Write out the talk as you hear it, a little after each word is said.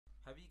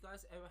you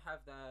guys ever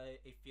have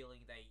a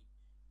feeling that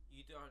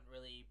you don't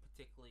really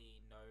particularly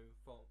know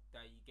from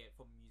that you get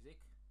from music?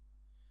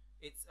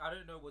 It's I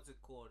don't know what's it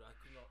called. I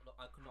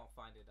could not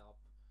find it up.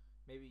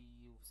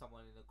 Maybe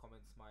someone in the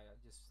comments might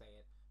just say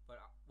it. But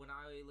when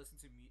I listen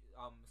to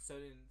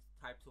certain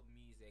types of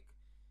music,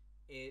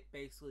 it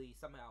basically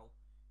somehow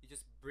it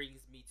just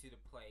brings me to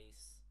the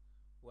place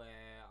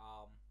where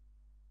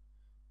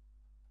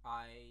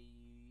I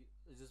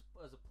just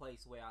as a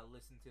place where I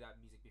listened to that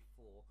music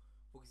before.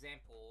 For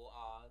example,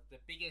 the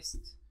biggest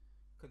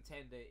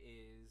contender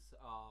is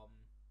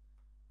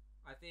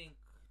I think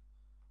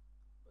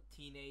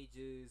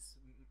teenagers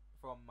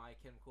from My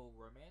Chemical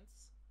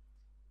Romance.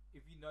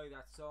 If you know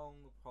that song,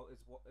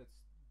 it's what it's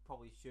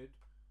probably should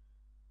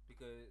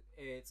because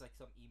it's like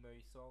some emo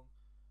song.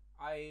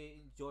 I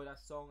enjoy that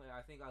song, and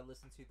I think I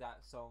listened to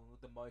that song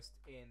the most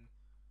in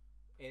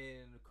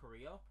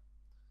Korea.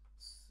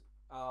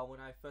 When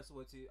I first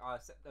went to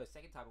the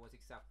second time I went to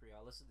South Korea,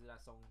 I listened to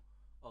that song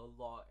a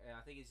lot, and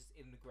I think it's just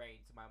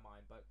ingrained to my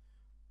mind. But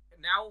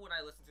now when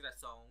I listen to that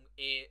song,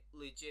 it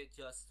legit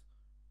just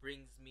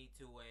brings me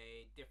to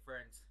a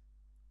different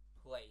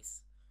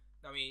place.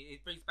 I mean,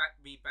 it brings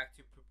me back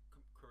to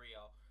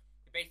Korea.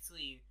 It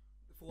basically,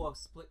 for a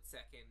split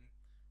second,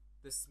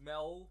 the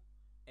smell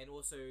and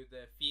also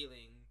the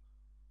feeling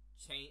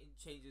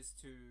changes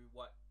to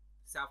what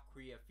South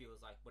Korea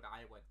feels like when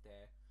I went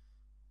there.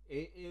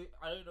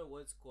 I don't know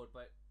what it's called,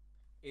 but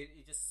it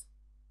just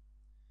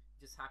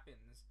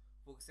happens.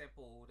 For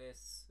example,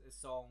 there's a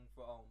song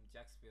from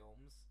Jack's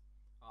Films.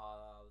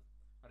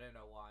 I don't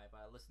know why,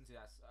 but I listen to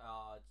that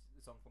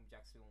song from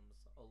Jack's Films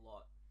a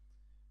lot.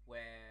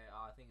 Where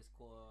I think it's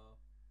called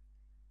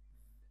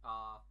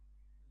uh,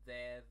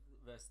 there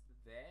versus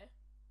there,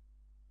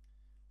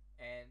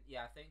 and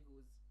yeah, I think it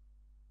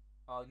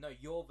was no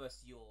your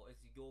versus your.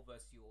 It's your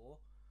versus your,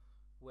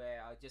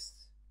 where I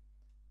just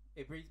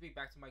it brings me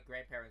back to my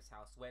grandparents'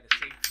 house where the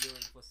same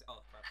feeling for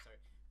oh crap sorry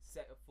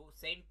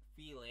same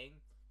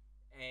feeling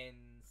and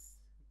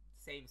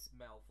same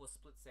smell for a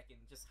split second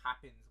just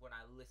happens when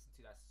I listen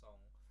to that song.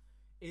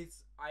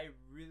 It's I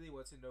really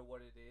want to know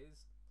what it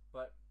is,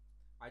 but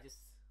I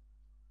just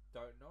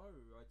don't know.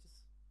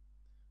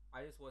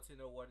 I just want to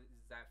know what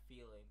is that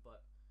feeling,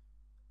 but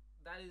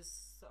that is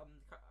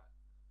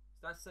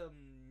that's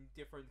some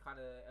different kind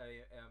of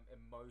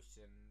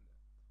emotion.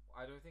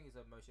 I don't think it's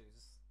emotion.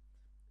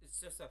 It's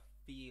just a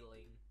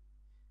feeling,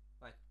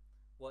 like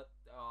what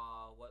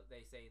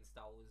they say in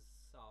Star Wars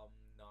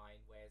 9,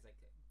 where it's like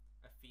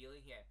a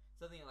feeling. Yeah,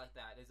 something like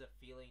that. There's a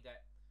feeling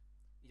that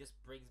it just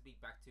brings me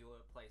back to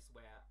a place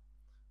where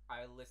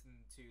I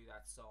listen to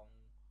that song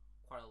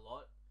quite a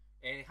lot,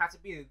 and it has to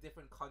be in a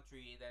different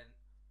country than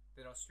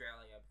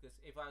Australia because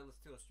if I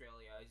listen to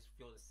Australia, I just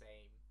feel the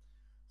same.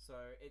 So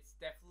it's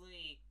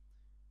definitely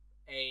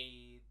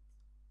a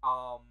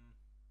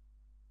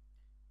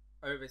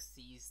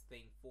overseas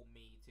thing for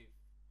me to.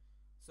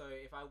 So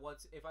if I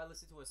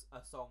listen to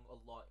a song a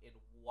lot in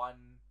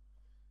one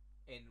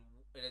in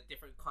a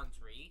different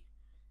country,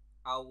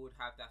 I would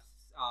have that.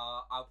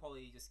 I'll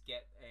probably just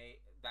get a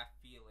that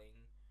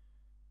feeling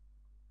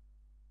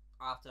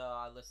after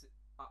I listen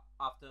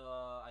after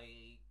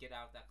I get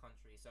out of that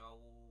country. So I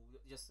will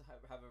just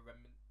have a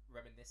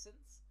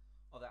reminiscence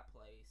of that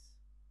place.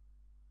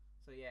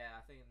 So yeah,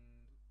 I think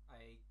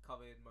I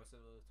covered most of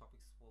the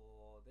topics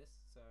for this.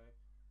 So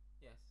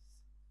yes,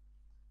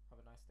 have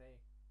a nice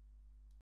day.